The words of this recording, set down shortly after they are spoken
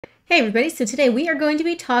Hey everybody, so today we are going to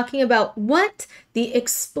be talking about what the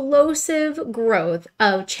explosive growth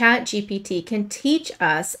of ChatGPT can teach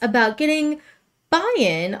us about getting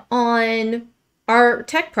buy-in on our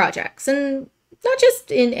tech projects, and not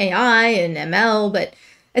just in AI and ML, but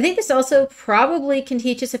I think this also probably can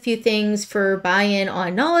teach us a few things for buy-in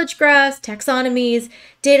on knowledge graphs, taxonomies,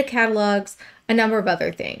 data catalogs, a number of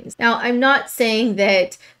other things. Now, I'm not saying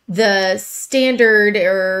that the standard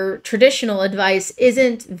or traditional advice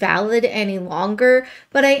isn't valid any longer,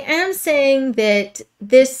 but I am saying that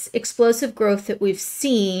this explosive growth that we've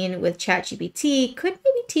seen with ChatGPT could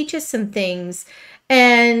maybe teach us some things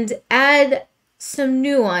and add some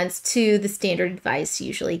nuance to the standard advice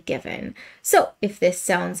usually given. So if this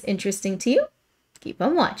sounds interesting to you, keep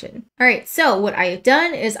on watching. All right, so what I have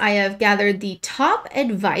done is I have gathered the top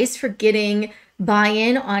advice for getting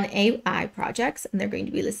buy-in on AI projects, and they're going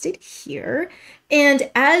to be listed here. And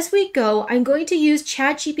as we go, I'm going to use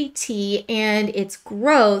ChatGPT and its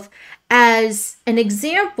growth as an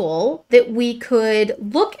example that we could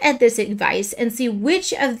look at this advice and see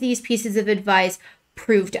which of these pieces of advice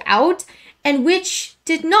proved out and which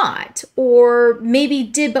did not, or maybe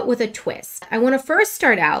did but with a twist. I want to first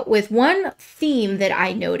start out with one theme that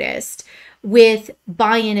I noticed with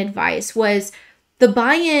buy-in advice was the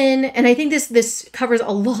buy-in, and I think this covers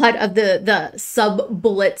a lot of the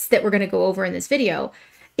sub-bullets that we're going to go over in this video.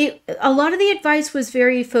 A lot of the advice was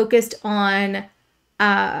very focused on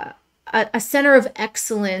a center of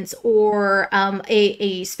excellence or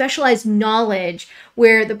a specialized knowledge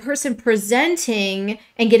where the person presenting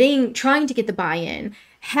and trying to get the buy-in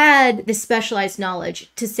had the specialized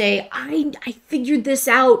knowledge to say, I figured this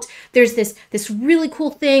out. There's this really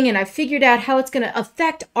cool thing, and I figured out how it's going to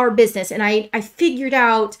affect our business. And I figured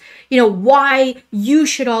out, why you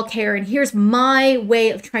should all care. And here's my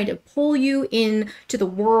way of trying to pull you into the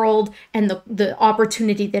world and the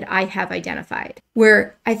opportunity that I have identified.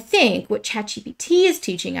 Where I think what ChatGPT is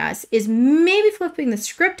teaching us is maybe flipping the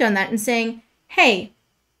script on that and saying, hey,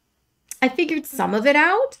 I figured some of it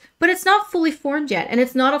out, but it's not fully formed yet, and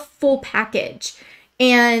it's not a full package.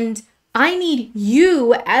 And I need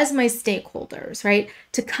you as my stakeholders, right,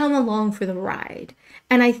 to come along for the ride.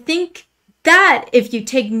 And I think that, if you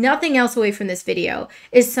take nothing else away from this video,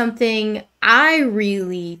 is something I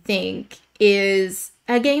really think is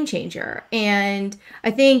a game changer. And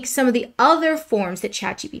I think some of the other forms that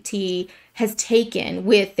ChatGPT has taken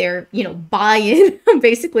with their, buy-in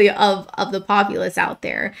basically of the populace out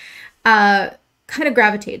there, kind of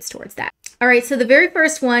gravitates towards that. All right, so the very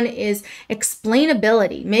first one is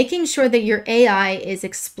explainability, making sure that your AI is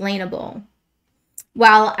explainable.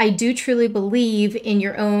 While I do truly believe in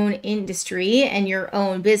your own industry and your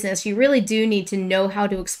own business, you really do need to know how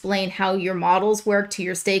to explain how your models work to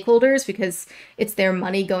your stakeholders because it's their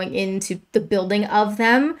money going into the building of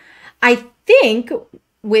them. I think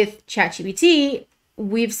with ChatGPT,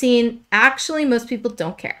 we've seen actually most people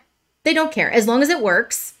don't care. They don't care as long as it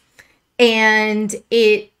works and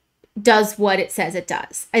it does what it says it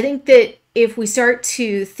does. I think that if we start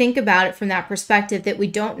to think about it from that perspective, that we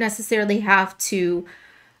don't necessarily have to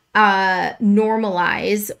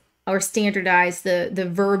normalize or standardize the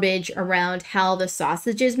verbiage around how the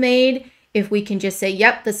sausage is made. If we can just say,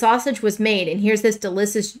 yep, the sausage was made, and here's this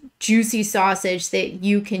delicious, juicy sausage that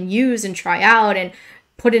you can use and try out and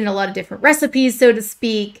put in a lot of different recipes, so to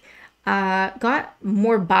speak, got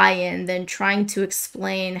more buy-in than trying to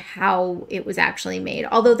explain how it was actually made.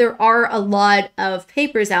 Although there are a lot of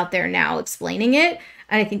papers out there now explaining it,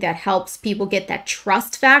 and I think that helps people get that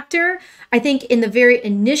trust factor. I think in the very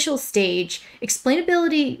initial stage,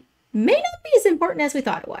 explainability may not be as important as we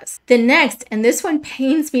thought it was. The next, and this one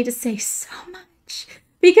pains me to say so much,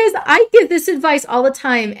 because I give this advice all the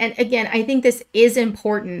time, and again, I think this is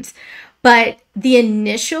important, but the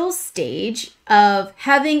initial stage of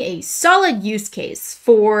having a solid use case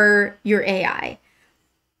for your AI,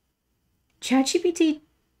 ChatGPT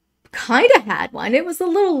kind of had one. It was a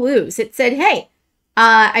little loose. It said, hey,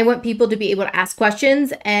 I want people to be able to ask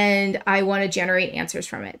questions and I want to generate answers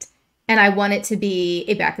from it. And I want it to be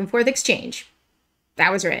a back and forth exchange.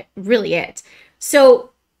 That was really it.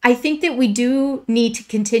 So I think that we do need to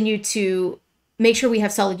continue to make sure we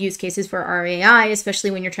have solid use cases for our AI, especially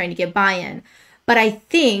when you're trying to get buy-in. But I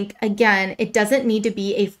think, again, it doesn't need to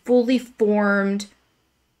be a fully formed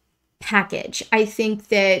package. I think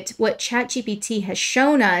that what ChatGPT has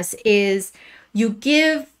shown us is you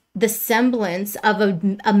give the semblance of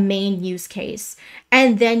a main use case,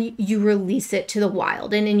 and then you release it to the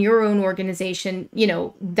wild. And in your own organization,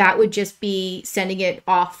 that would just be sending it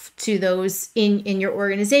off to those in your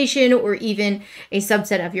organization or even a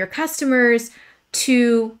subset of your customers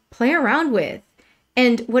to play around with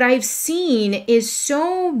And what I've seen is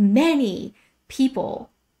so many people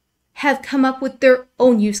have come up with their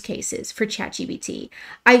own use cases for ChatGPT.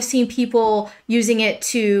 I've seen people using it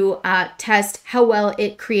to test how well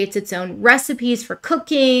it creates its own recipes for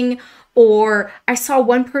cooking, or I saw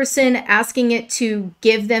one person asking it to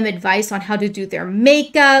give them advice on how to do their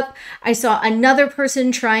makeup. I saw another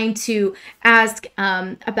person trying to ask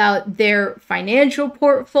about their financial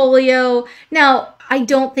portfolio. Now, I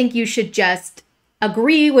don't think you should just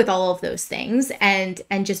agree with all of those things and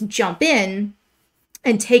just jump in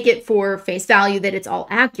and take it for face value that it's all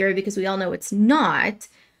accurate, because we all know it's not.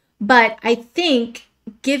 But I think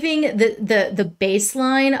giving the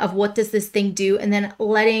baseline of what does this thing do, and then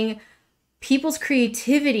letting people's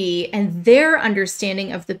creativity and their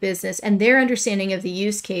understanding of the business and their understanding of the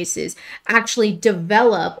use cases actually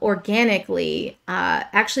develop organically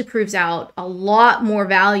actually proves out a lot more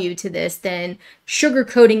value to this than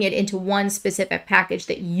sugarcoating it into one specific package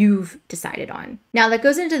that you've decided on. Now that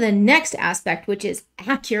goes into the next aspect, which is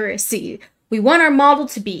accuracy. We want our model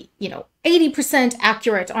to be, 80%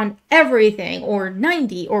 accurate on everything, or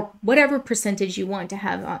 90, or whatever percentage you want to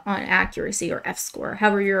have on accuracy, or F-score,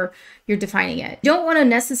 however you're defining it. You don't want to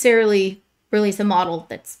necessarily release a model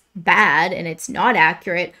that's bad and it's not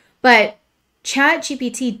accurate, but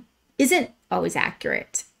ChatGPT isn't always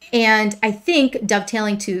accurate. And I think,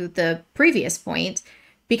 dovetailing to the previous point,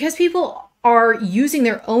 because people are using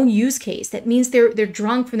their own use case, that means they're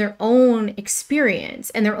drawing from their own experience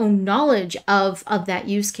and their own knowledge of that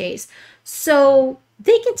use case. So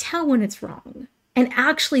they can tell when it's wrong. And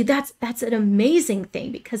actually that's an amazing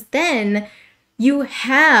thing, because then you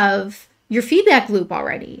have your feedback loop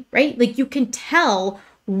already, right? Like you can tell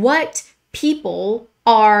what people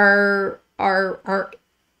are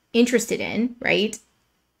interested in, right?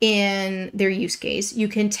 In their use case. You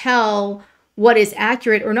can tell what is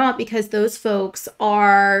accurate or not, because those folks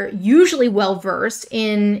are usually well-versed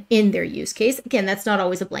in their use case. Again, that's not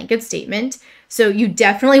always a blanket statement. So you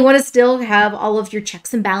definitely want to still have all of your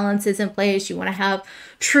checks and balances in place. You want to have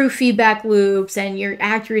true feedback loops and your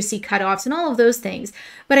accuracy cutoffs and all of those things.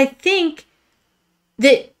 But I think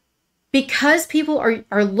that because people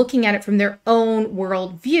are looking at it from their own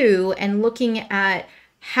worldview and looking at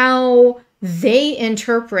how they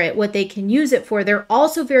interpret what they can use it for, they're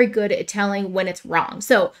also very good at telling when it's wrong.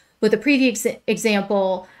 So with the previous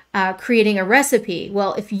example, creating a recipe,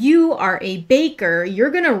 well, if you are a baker, you're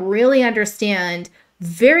going to really understand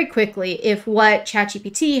very quickly if what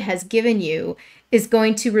ChatGPT has given you is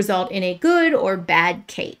going to result in a good or bad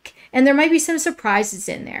cake. And there might be some surprises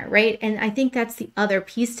in there, right? And I think that's the other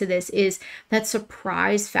piece to this, is that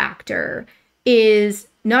surprise factor is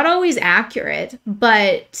not always accurate,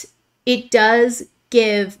 but it does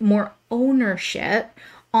give more ownership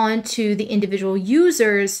onto the individual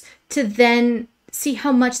users to then see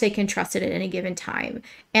how much they can trust it at any given time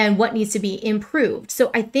and what needs to be improved. So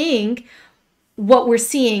I think what we're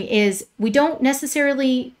seeing is we don't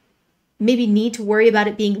necessarily maybe need to worry about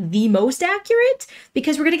it being the most accurate,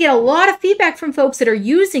 because we're going to get a lot of feedback from folks that are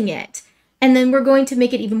using it. And then we're going to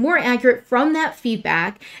make it even more accurate from that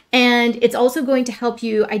feedback. And it's also going to help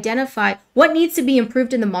you identify what needs to be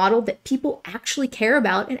improved in the model that people actually care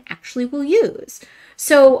about and actually will use.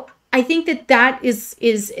 So I think that is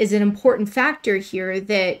an important factor here,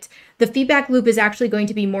 that the feedback loop is actually going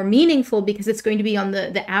to be more meaningful because it's going to be on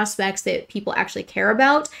the aspects that people actually care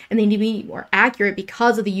about, and they need to be more accurate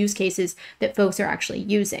because of the use cases that folks are actually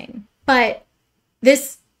using. But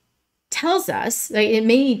this tells us, like, it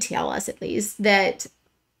may tell us at least, that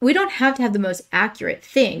we don't have to have the most accurate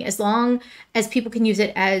thing, as long as people can use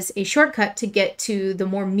it as a shortcut to get to the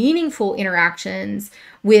more meaningful interactions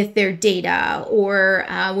with their data, or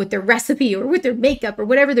with their recipe, or with their makeup, or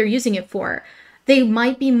whatever they're using it for. They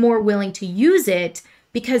might be more willing to use it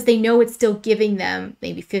because they know it's still giving them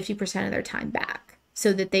maybe 50% of their time back,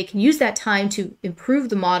 so that they can use that time to improve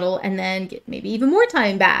the model and then get maybe even more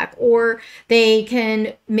time back. Or they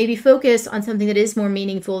can maybe focus on something that is more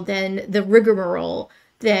meaningful than the rigmarole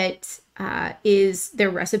that is their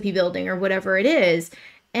recipe building or whatever it is.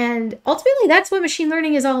 And ultimately, that's what machine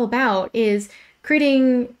learning is all about, is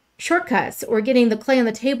creating shortcuts or getting the clay on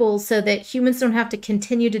the table so that humans don't have to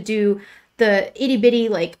continue to do the itty bitty,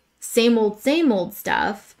 like same old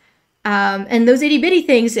stuff. And those itty bitty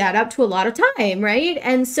things add up to a lot of time, right?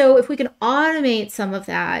 And so if we can automate some of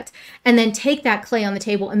that and then take that clay on the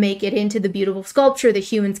table and make it into the beautiful sculpture that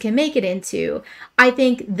humans can make it into, I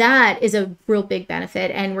think that is a real big benefit.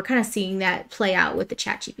 And we're kind of seeing that play out with the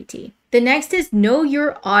ChatGPT. The next is know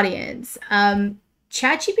your audience.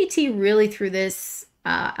 ChatGPT really threw this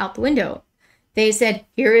out the window. They said,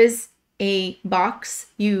 here is a box,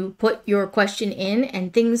 you put your question in,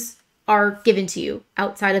 and things are given to you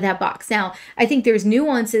outside of that box. Now, I think there's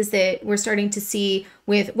nuances that we're starting to see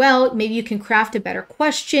with, well, maybe you can craft a better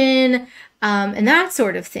question, and that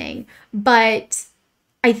sort of thing. But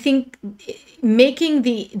I think making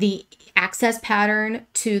the access pattern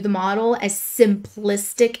to the model as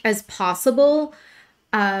simplistic as possible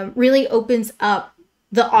really opens up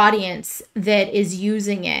the audience that is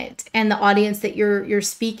using it and the audience that you're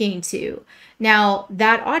speaking to. Now,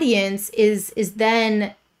 that audience is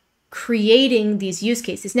then creating these use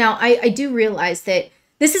cases. Now, I do realize that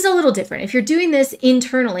this is a little different. If you're doing this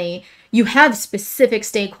internally, you have specific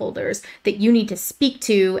stakeholders that you need to speak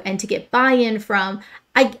to and to get buy-in from.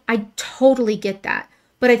 I totally get that.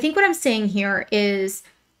 But I think what I'm saying here is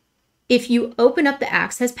if you open up the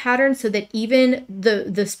access pattern so that even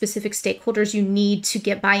the specific stakeholders you need to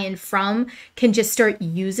get buy-in from can just start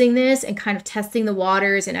using this and kind of testing the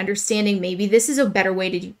waters and understanding maybe this is a better way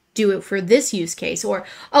to do it for this use case, or,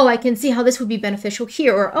 oh, I can see how this would be beneficial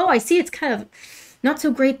here, or, oh, I see it's kind of not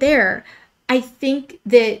so great there. I think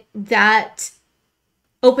that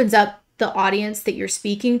opens up the audience that you're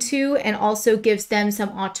speaking to and also gives them some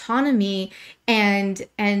autonomy and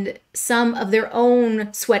some of their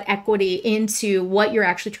own sweat equity into what you're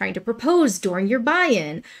actually trying to propose during your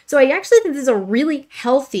buy-in. So I actually think this is a really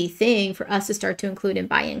healthy thing for us to start to include in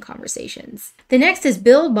buy-in conversations. The next is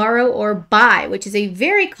build, borrow, or buy, which is a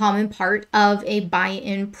very common part of a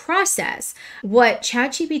buy-in process. What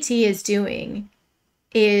ChatGPT is doing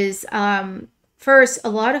is, first, a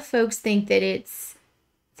lot of folks think that it's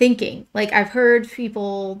thinking. Like, I've heard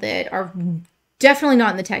people that are definitely not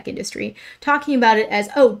in the tech industry talking about it as,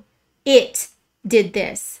 oh, it did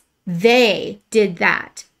this, they did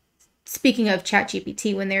that. Speaking of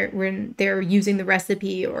ChatGPT, when they're using the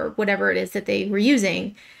recipe or whatever it is that they were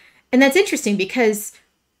using. And that's interesting because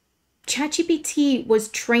ChatGPT was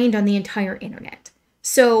trained on the entire internet.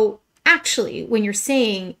 So actually, when you're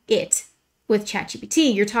saying it with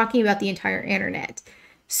ChatGPT, you're talking about the entire internet.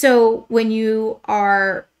 So when you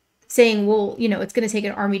are saying, well, it's going to take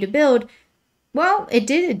an army to build, well, it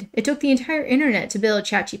did. It took the entire internet to build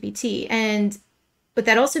ChatGPT. And what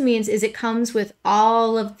that also means is it comes with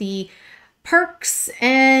all of the perks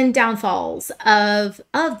and downfalls of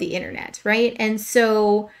the internet, right? And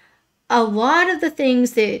so a lot of the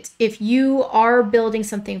things that if you are building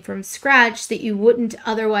something from scratch that you wouldn't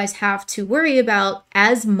otherwise have to worry about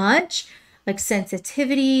as much, like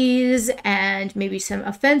sensitivities and maybe some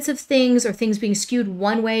offensive things or things being skewed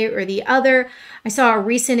one way or the other. I saw a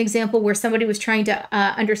recent example where somebody was trying to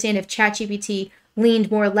understand if ChatGPT leaned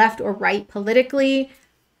more left or right politically.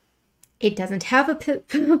 It doesn't have a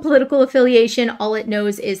political affiliation. All it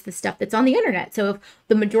knows is the stuff that's on the internet. So if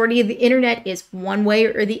the majority of the internet is one way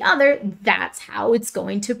or the other, that's how it's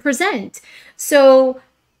going to present. So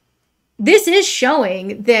this is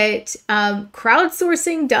showing that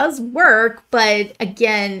crowdsourcing does work, but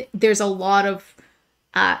again, there's a lot of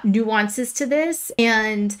nuances to this.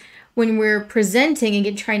 And when we're presenting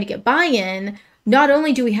and trying to get buy-in, not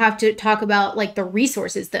only do we have to talk about like the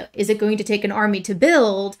resources, is it going to take an army to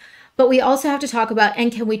build, but we also have to talk about,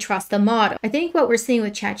 and can we trust the model? I think what we're seeing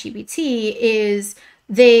with ChatGPT is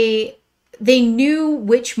they knew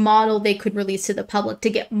which model they could release to the public to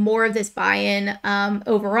get more of this buy-in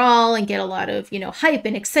overall and get a lot of, hype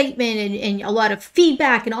and excitement and a lot of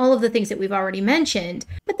feedback and all of the things that we've already mentioned.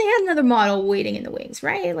 But they had another model waiting in the wings,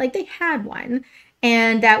 right? Like they had one.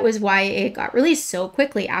 And that was why it got released so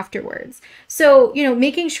quickly afterwards. So,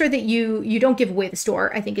 making sure that you don't give away the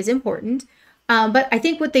store, I think is important. But I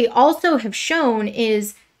think what they also have shown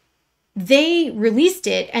is they released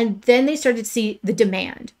it and then they started to see the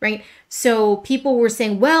demand, right? So people were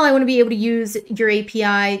saying, well, I want to be able to use your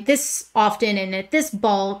API this often and at this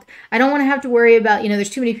bulk. I don't want to have to worry about, there's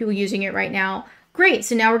too many people using it right now. Great.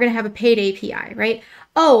 So now we're going to have a paid API, right?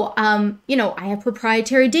 Oh, I have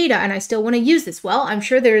proprietary data and I still want to use this. Well, I'm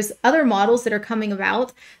sure there's other models that are coming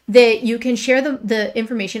about that you can share the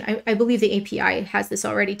information. I believe the API has this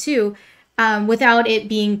already too. Without it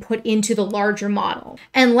being put into the larger model.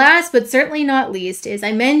 And last but certainly not least is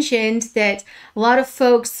I mentioned that a lot of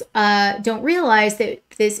folks don't realize that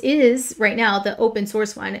this is right now the open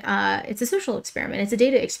source one. It's a social experiment. It's a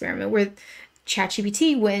data experiment where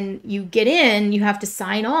ChatGPT, when you get in, you have to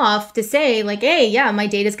sign off to say like, hey, yeah, my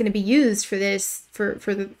data is going to be used for this, for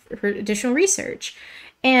additional research.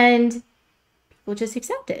 And people just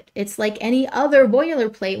accept it. It's like any other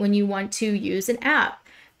boilerplate when you want to use an app.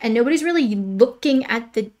 And nobody's really looking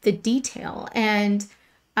at the detail. And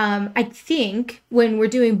I think when we're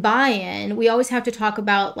doing buy-in, we always have to talk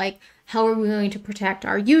about like how are we going to protect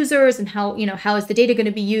our users, and how is the data going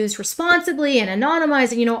to be used responsibly and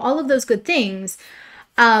anonymized, and all of those good things.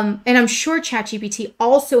 And I'm sure ChatGPT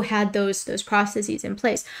also had those processes in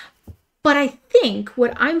place. But I think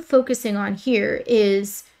what I'm focusing on here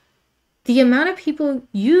is the amount of people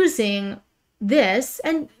using this,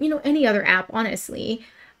 and any other app, honestly,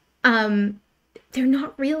 they're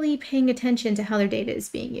not really paying attention to how their data is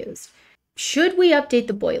being used. Should we update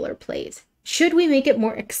the boilerplate? Should we make it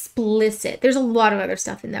more explicit? There's a lot of other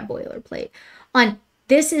stuff in that boilerplate on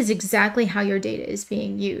this is exactly how your data is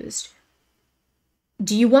being used.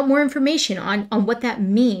 Do you want more information on what that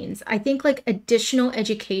means? I think like additional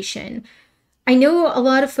education. I know a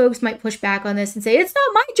lot of folks might push back on this and say, it's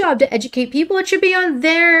not my job to educate people. It should be on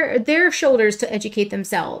their shoulders to educate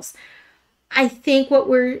themselves. I think what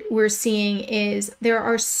we're seeing is there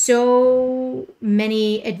are so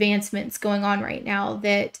many advancements going on right now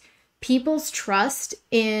that people's trust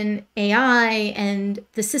in AI and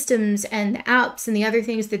the systems and the apps and the other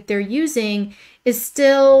things that they're using is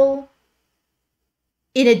still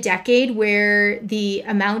in a decade where the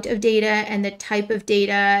amount of data and the type of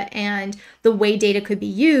data and the way data could be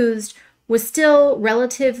used was still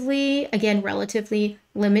relatively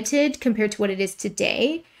limited compared to what it is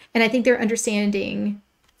today. And I think they're understanding,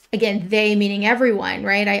 again, they meaning everyone,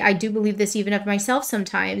 right? I do believe this even of myself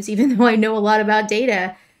sometimes, even though I know a lot about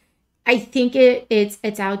data. I think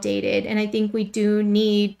it's outdated. And I think we do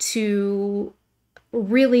need to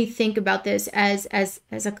really think about this as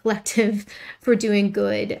a collective for doing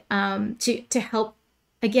good, to help,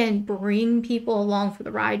 again, bring people along for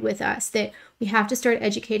the ride with us, that we have to start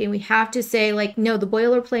educating. We have to say, like, no, the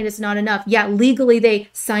boilerplate is not enough. Yeah, legally they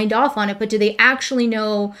signed off on it, but do they actually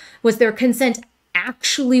know, was their consent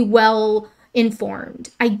actually well informed?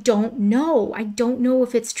 I don't know. I don't know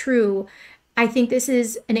if it's true. I think this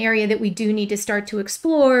is an area that we do need to start to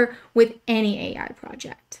explore with any AI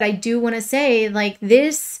project. I do want to say, like,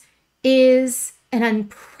 this is an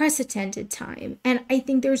unprecedented time. And I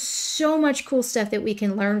think there's so much cool stuff that we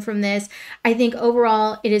can learn from this. I think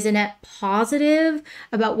overall it is a net positive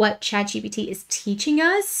about what ChatGPT is teaching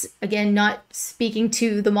us. Again, not speaking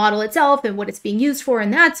to the model itself and what it's being used for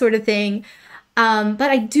and that sort of thing. But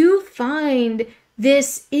I do find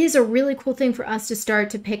this is a really cool thing for us to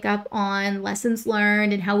start to pick up on lessons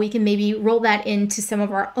learned and how we can maybe roll that into some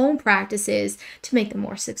of our own practices to make them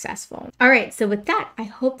more successful. All right, so with that, I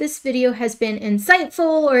hope this video has been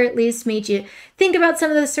insightful, or at least made you think about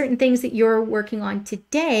some of those certain things that you're working on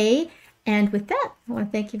today. And with that, I want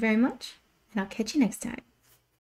to thank you very much, and I'll catch you next time.